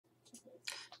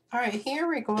All right, here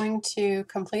we're going to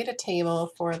complete a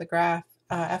table for the graph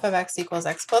f of x equals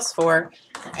x plus 4,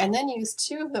 and then use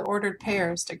two of the ordered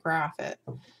pairs to graph it.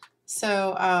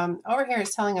 So over here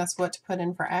it's telling us what to put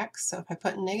in for x. So if I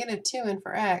put -2 in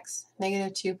for x,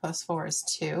 -2 plus 4 is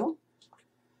 2.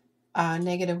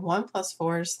 -1 plus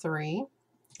 4 is 3.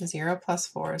 0 plus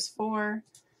 4 is 4.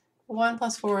 1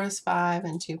 plus 4 is 5,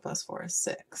 and 2 plus 4 is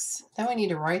 6. Then we need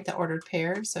to write the ordered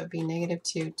pairs, so it'd be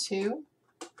 -2, 2,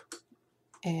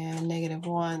 and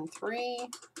 -1, 3,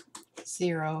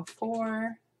 0,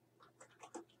 4,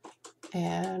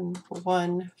 and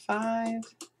 1, 5,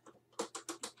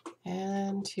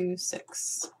 and 2,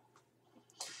 6.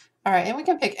 All right, and we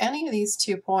can pick any of these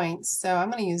 2 points. So I'm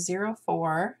going to use 0,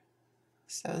 4.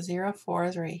 So 0, 4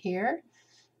 is right here.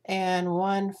 And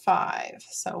 1, 5.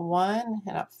 So 1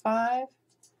 and up 5.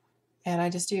 And I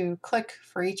just do click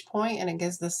for each point, and it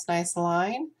gives this nice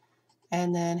line.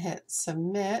 And then hit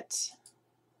submit.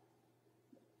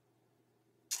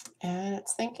 And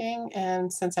it's thinking,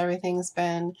 and since everything's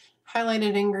been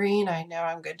highlighted in green, I know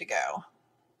I'm good to go.